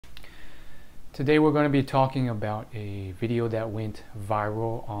Today we're going to be talking about a video that went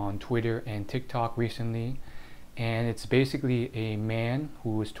viral on Twitter and TikTok recently, and it's basically a man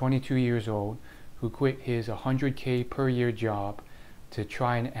who was 22 years old who quit his 100K per year job to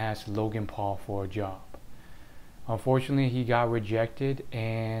try and ask Logan Paul for a job. Unfortunately, he got rejected,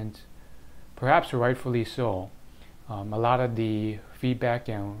 and perhaps rightfully so. A lot of the feedback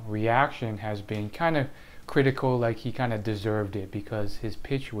and reaction has been kind of critical, like he kind of deserved it because his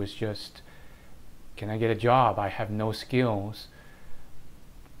pitch was just, can I get a job? I have no skills.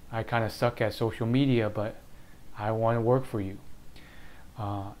 I kind of suck at social media, but I want to work for you.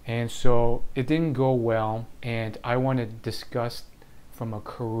 And so it didn't go well, and I want to discuss from a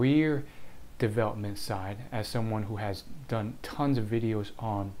career development side as someone who has done tons of videos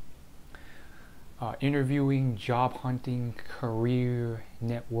on interviewing, job hunting, career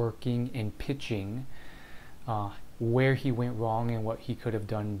networking, and pitching, where he went wrong and what he could have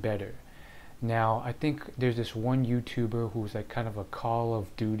done better. Now, I think there's this one YouTuber who's like kind of a Call of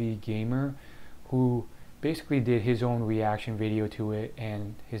Duty gamer who basically did his own reaction video to it,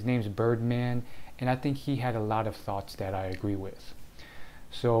 and his name's Birdman, and I think he had a lot of thoughts that I agree with.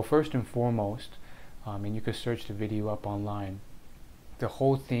 So first and foremost, and you could search the video up online, the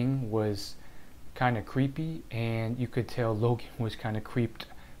whole thing was kind of creepy, and you could tell Logan was kind of creeped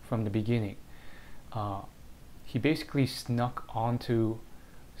from the beginning. He basically snuck onto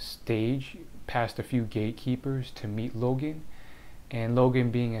stage past a few gatekeepers to meet Logan, and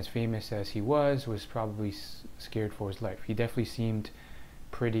Logan, being as famous as he was probably scared for his life. He definitely seemed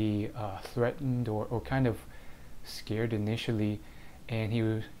pretty threatened or kind of scared initially, and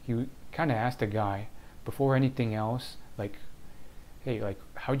he kind of asked the guy before anything else, like, hey, like,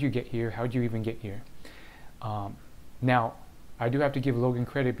 how'd you get here? How'd you even get here? Now, I do have to give Logan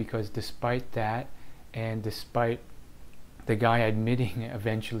credit, because despite that, and despite the guy admitting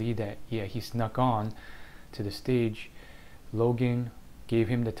eventually that, yeah, he snuck on to the stage, Logan gave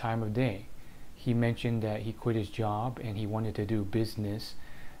him the time of day. He mentioned that he quit his job and he wanted to do business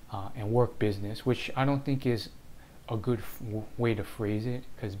and work business, which I don't think is a good way to phrase it,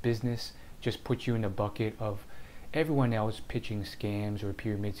 because business just puts you in the bucket of everyone else pitching scams or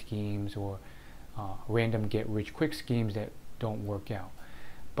pyramid schemes or random get-rich-quick schemes that don't work out.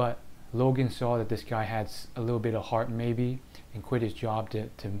 But Logan saw that this guy had a little bit of heart maybe, and quit his job to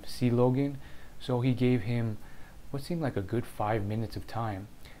see Logan. So he gave him what seemed like a good 5 minutes of time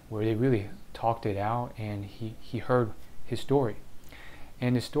where they really talked it out, and he heard his story.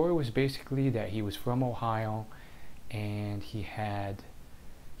 And his story was basically that he was from Ohio, and he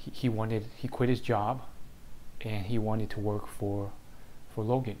quit his job and he wanted to work for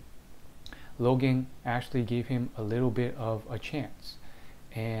Logan. Logan actually gave him a little bit of a chance.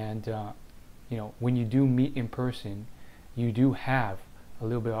 And you know, when you do meet in person, you do have a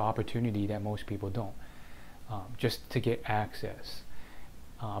little bit of opportunity that most people don't, just to get access.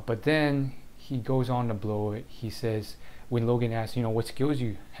 But then he goes on to blow it. He says, when Logan asks, you know, what skills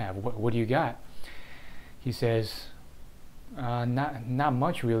you have, what do you got? He says, not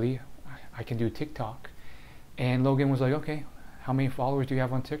much really. I can do TikTok. And Logan was like, okay, how many followers do you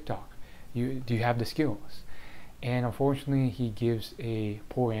have on TikTok? Do you have the skills? And unfortunately, he gives a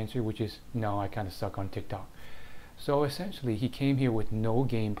poor answer, which is, no, I kind of suck on TikTok. So essentially, he came here with no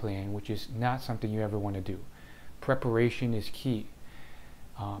game plan, which is not something you ever want to do. Preparation is key.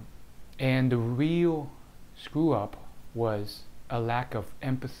 And the real screw up was a lack of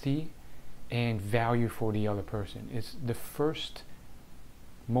empathy and value for the other person. It's the first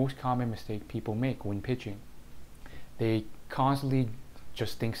most common mistake people make when pitching. They constantly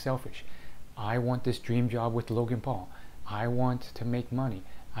just think selfish. I want this dream job with Logan Paul. I want to make money.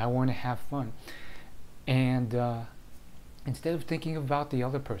 I want to have fun. And instead of thinking about the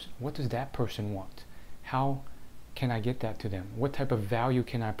other person, what does that person want? How can I get that to them? What type of value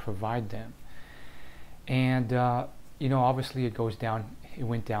can I provide them? And you know, obviously it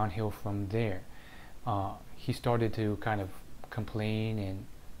went downhill from there. He started to kind of complain and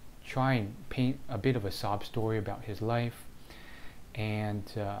try and paint a bit of a sob story about his life. And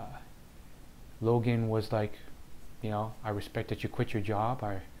Logan was like, you know, I respect that you quit your job.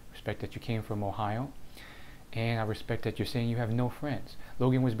 I respect that you came from Ohio. And I respect that you're saying you have no friends.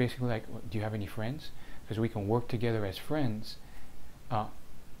 Logan was basically like, do you have any friends? Because we can work together as friends. Or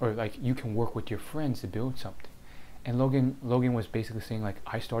like, you can work with your friends to build something. And Logan was basically saying, like,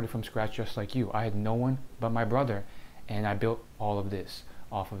 I started from scratch just like you. I had no one but my brother, and I built all of this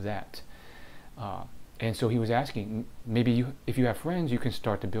off of that. And so he was asking, maybe if you have friends, you can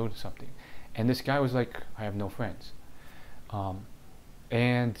start to build something. And this guy was like, I have no friends.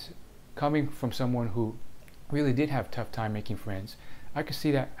 And coming from someone who really did have a tough time making friends, I could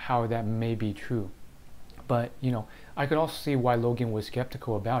see that how that may be true. But I could also see why Logan was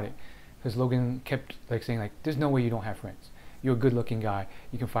skeptical about it, because Logan kept like saying like, "There's no way you don't have friends. You're a good-looking guy.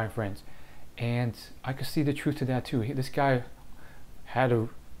 You can find friends." And I could see the truth to that too. This guy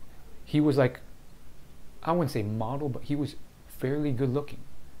he was like, I wouldn't say model, but he was fairly good-looking,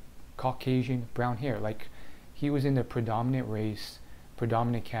 Caucasian, brown hair. Like, he was in the predominant race,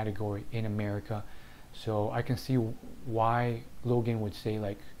 predominant category in America. So I can see why Logan would say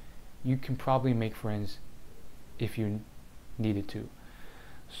like, you can probably make friends if you needed to.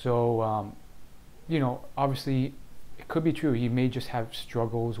 So obviously it could be true. He may just have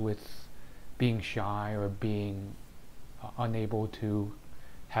struggles with being shy or being unable to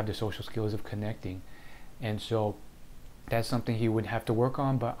have the social skills of connecting, and so that's something he would have to work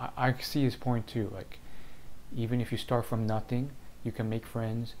on. But I see his point too. Like, even if you start from nothing, you can make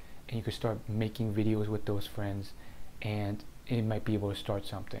friends, and you can start making videos with those friends, and it might be able to start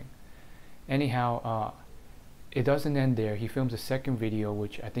something. Anyhow, it doesn't end there. He films a second video,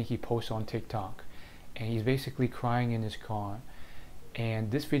 which I think he posts on TikTok, and he's basically crying in his car.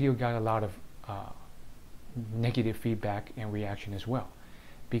 And this video got a lot of negative feedback and reaction as well,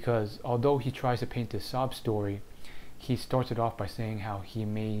 because although he tries to paint this sob story, he starts it off by saying how he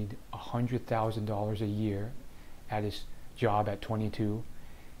made $100,000 a year at his job at 22,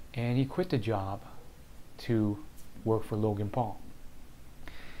 and he quit the job to work for Logan Paul.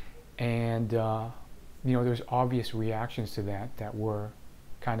 And there's obvious reactions to that were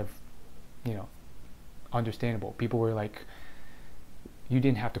kind of understandable. People were like, you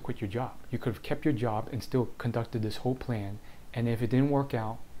didn't have to quit your job. You could have kept your job and still conducted this whole plan, and if it didn't work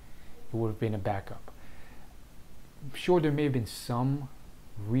out, it would have been a backup. I'm sure there may have been some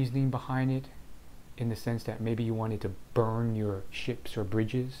reasoning behind it, in the sense that maybe you wanted to burn your ships or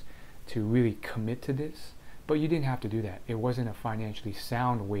bridges to really commit to this, but you didn't have to do that. It wasn't a financially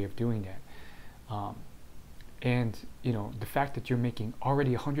sound way of doing that. And the fact that you're making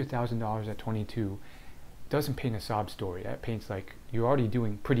already $100,000 at 22 doesn't paint a sob story. That paints like you're already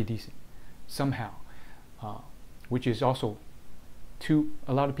doing pretty decent somehow, which is also, to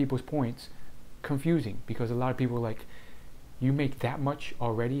a lot of people's points, confusing, because a lot of people are like, you make that much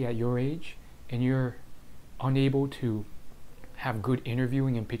already at your age and you're unable to have good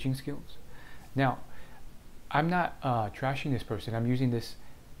interviewing and pitching skills. Now, I'm not trashing this person. I'm using this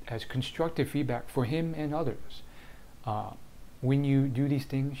as constructive feedback for him and others. When you do these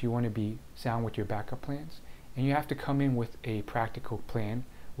things, you want to be sound with your backup plans, and you have to come in with a practical plan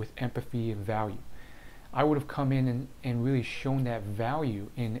with empathy and value. I would have come in and really shown that value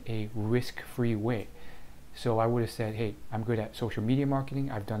in a risk-free way. So I would have said, hey, I'm good at social media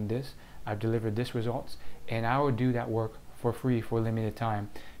marketing, I've done this, I've delivered this results, and I would do that work for free for a limited time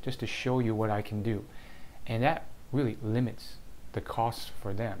just to show you what I can do. And that really limits the costs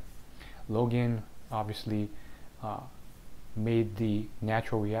for them. Logan obviously made the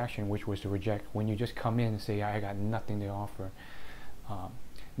natural reaction, which was to reject when you just come in and say, I got nothing to offer.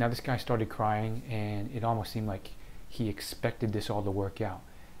 Now this guy started crying, and it almost seemed like he expected this all to work out.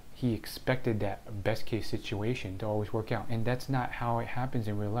 He expected that best case situation to always work out, and that's not how it happens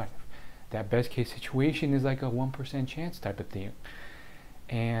in real life. That best case situation is like a 1% chance type of thing.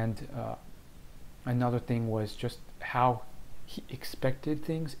 And another thing was just how he expected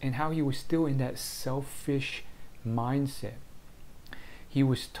things and how he was still in that selfish mindset. He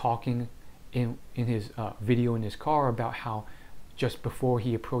was talking in his video in his car about how just before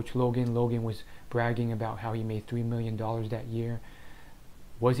he approached Logan, Logan was bragging about how he made $3 million that year.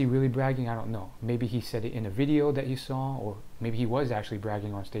 Was he really bragging? I don't know. Maybe he said it in a video that he saw, or maybe he was actually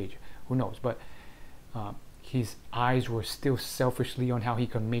bragging on stage. Who knows? But his eyes were still selfishly on how he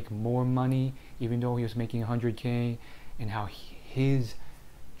could make more money, even though he was making 100K, and how his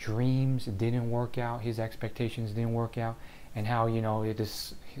dreams didn't work out, his expectations didn't work out, and how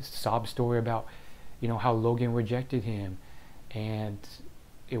his sob story about how Logan rejected him, and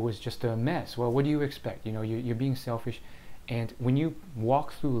it was just a mess. Well, what do you expect? You're being selfish. And when you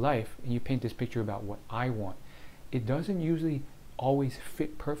walk through life and you paint this picture about what I want, it doesn't usually always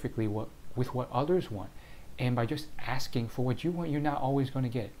fit perfectly with what others want. And by just asking for what you want, you're not always going to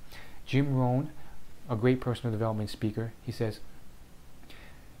get it. Jim Rohn, a great personal development speaker, he says,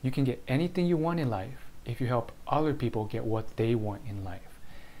 you can get anything you want in life if you help other people get what they want in life.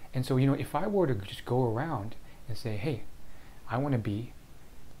 And so, if I were to just go around and say, hey, I want to be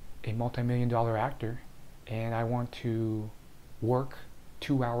a multi-million-dollar actor, and I want to work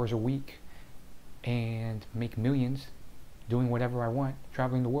 2 hours a week and make millions doing whatever I want,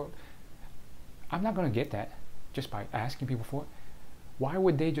 traveling the world, I'm not going to get that just by asking people for it. Why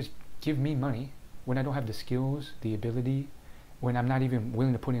would they just give me money when I don't have the skills, the ability, when I'm not even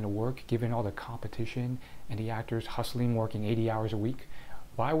willing to put in the work, given all the competition and the actors hustling, working 80 hours a week?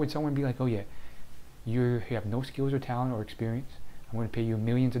 Why would someone be like, oh yeah, you have no skills or talent or experience, I'm going to pay you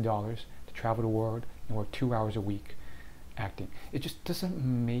millions of dollars to travel the world and work 2 hours a week acting? It just doesn't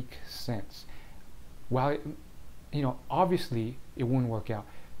make sense. While it, obviously it wouldn't work out,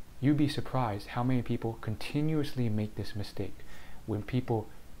 you'd be surprised how many people continuously make this mistake. When people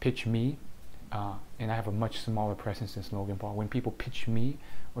pitch me, and I have a much smaller presence than Logan Paul, when people pitch me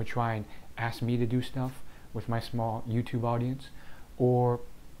or try and ask me to do stuff with my small YouTube audience, or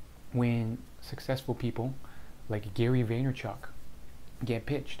when successful people like Gary Vaynerchuk get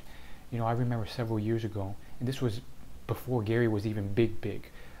pitched. I remember several years ago, and this was before Gary was even big.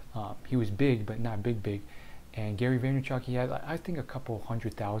 He was big, but not big. And Gary Vaynerchuk, he had, I think, a couple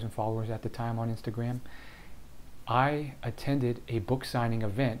 100,000 followers at the time on Instagram. I attended a book signing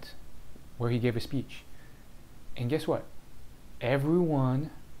event where he gave a speech. And guess what?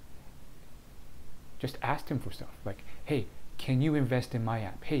 Everyone just asked him for stuff. Like, hey, can you invest in my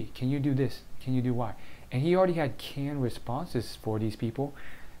app? Hey, can you do this? Can you do Y? And he already had canned responses for these people,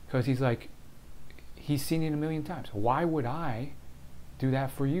 because he's like, he's seen it a million times. Why would I do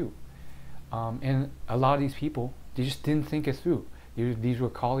that for you? And a lot of these people, they just didn't think it through. These were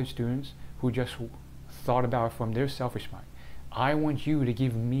college students who just thought about it from their selfish mind. I want you to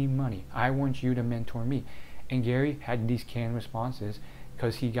give me money. I want you to mentor me. And Gary had these canned responses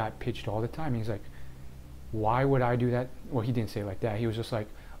because he got pitched all the time. He's like, why would I do that? Well, he didn't say it like that. He was just like,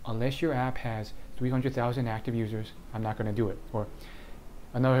 unless your app has 300,000 active users, I'm not going to do it. Or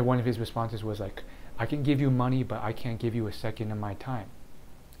another one of his responses was like, I can give you money, but I can't give you a second of my time.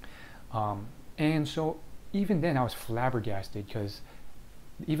 And so even then I was flabbergasted, because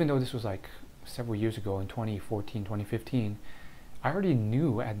even though this was like several years ago in 2014, 2015, I already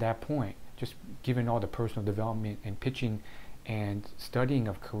knew at that point, just given all the personal development and pitching and studying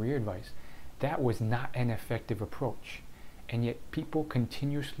of career advice, that was not an effective approach. And yet people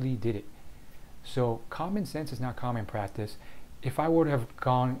continuously did it. So common sense is not common practice. If I would have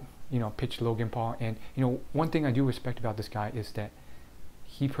gone, pitched Logan Paul, and one thing I do respect about this guy is that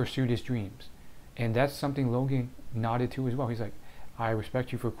he pursued his dreams. And that's something Logan nodded to as well. He's like, I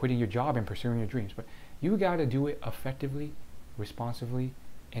respect you for quitting your job and pursuing your dreams, but you got to do it effectively, responsively,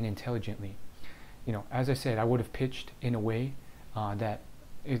 and intelligently. As I said, I would have pitched in a way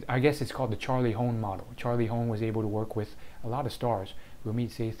I guess it's called the Charlie Hone model. Charlie Hone was able to work with a lot of stars, Ramit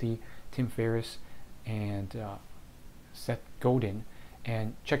Sethi, Tim Ferriss, and Seth Godin,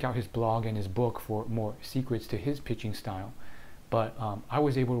 and check out his blog and his book for more secrets to his pitching style. But I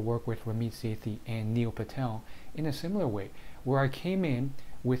was able to work with Ramit Sethi and Neil Patel in a similar way, where I came in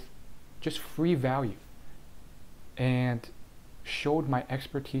with just free value and showed my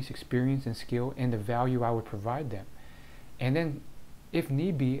expertise, experience, and skill, and the value I would provide them. And then, if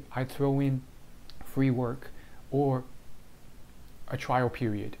need be, I'd throw in free work or a trial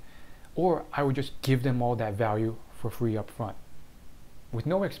period, or I would just give them all that value for free up front, with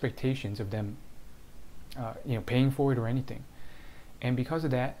no expectations of them paying for it or anything. And because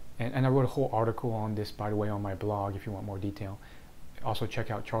of that, and I wrote a whole article on this, by the way, on my blog if you want more detail. Also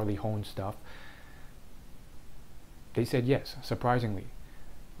check out Charlie Hone's stuff. They said yes, surprisingly.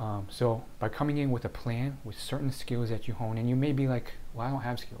 So by coming in with a plan, with certain skills that you hone, and you may be like, well, I don't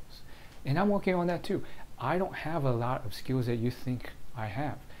have skills. And I'm working on that too. I don't have a lot of skills that you think I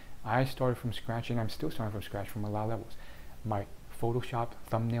have. I started from scratch, and I'm still starting from scratch from a lot of levels. My Photoshop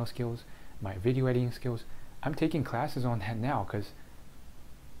thumbnail skills, my video editing skills, I'm taking classes on that now, because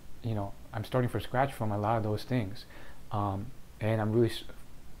I'm starting from scratch from a lot of those things. And I'm really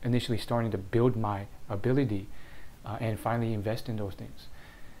initially starting to build my ability and finally invest in those things.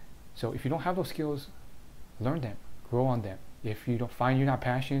 So if you don't have those skills, learn them, grow on them. If you don't find you're not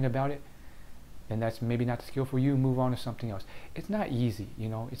passionate about it, then that's maybe not the skill for you. Move on to something else. It's not easy,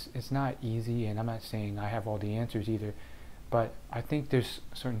 it's not easy, and I'm not saying I have all the answers either, but I think there's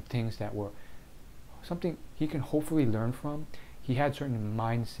certain things that were something he can hopefully learn from. He had certain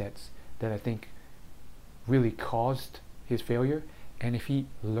mindsets that I think really caused his failure, and if he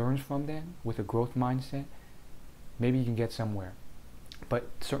learns from them with a growth mindset, maybe he can get somewhere. But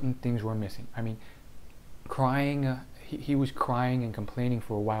certain things were missing. I mean, crying, he was crying and complaining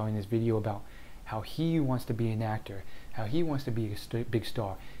for a while in his video about how he wants to be an actor, how he wants to be a big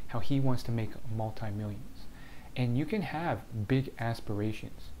star, how he wants to make multi-millions. And you can have big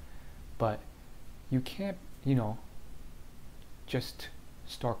aspirations, but you can't, just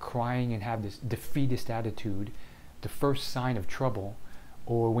start crying and have this defeatist attitude the first sign of trouble,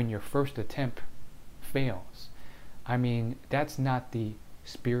 or when your first attempt fails. I mean, that's not the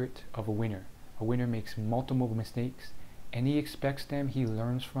spirit of a winner. A winner makes multiple mistakes and he expects them, he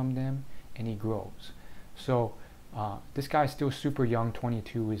learns from them, and he grows. So this guy's still super young.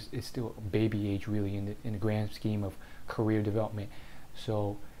 22 is still baby age, really, in the grand scheme of career development.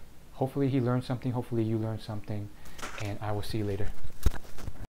 So hopefully he learned something, hopefully you learned something, and I will see you later.